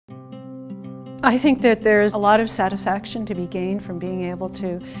I think that there's a lot of satisfaction to be gained from being able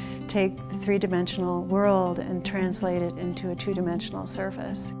to take the three-dimensional world and translate it into a two-dimensional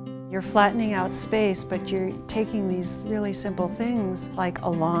surface. You're flattening out space, but you're taking these really simple things like a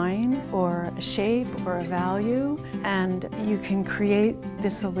line or a shape or a value, and you can create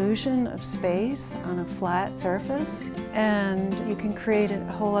this illusion of space on a flat surface, and you can create a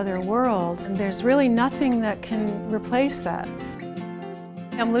whole other world, and there's really nothing that can replace that.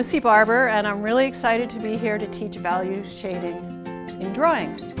 I'm Lucy Barber, and I'm really excited to be here to teach value shading in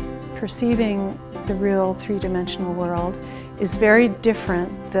drawing. Perceiving the real three-dimensional world is very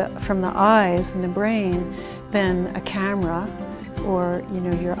different from the eyes and the brain than a camera or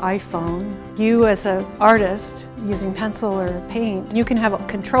your iPhone. You as an artist using pencil or paint, you can have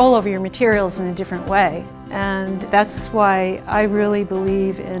control over your materials in a different way. And that's why I really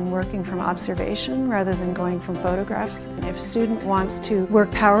believe in working from observation rather than going from photographs. If a student wants to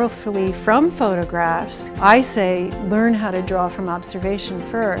work powerfully from photographs, I say learn how to draw from observation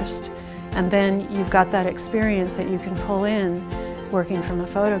first, and then you've got that experience that you can pull in working from a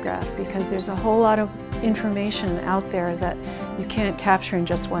photograph, because there's a whole lot of information out there that you can't capture in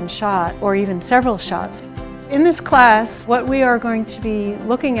just one shot or even several shots. In this class, what we are going to be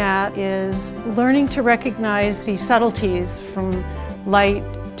looking at is learning to recognize the subtleties from light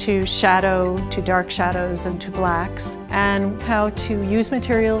to shadow, to dark shadows and to blacks, and how to use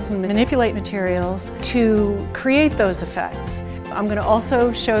materials and manipulate materials to create those effects. I'm going to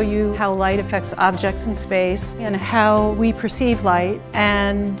also show you how light affects objects in space and how we perceive light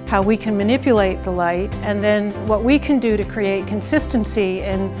and how we can manipulate the light, and then what we can do to create consistency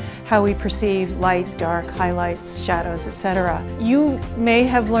in how we perceive light, dark, highlights, shadows, etc. You may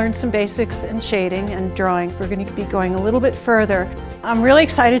have learned some basics in shading and drawing. We're going to be going a little bit further. I'm really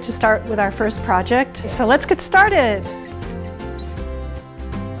excited to start with our first project, so let's get started.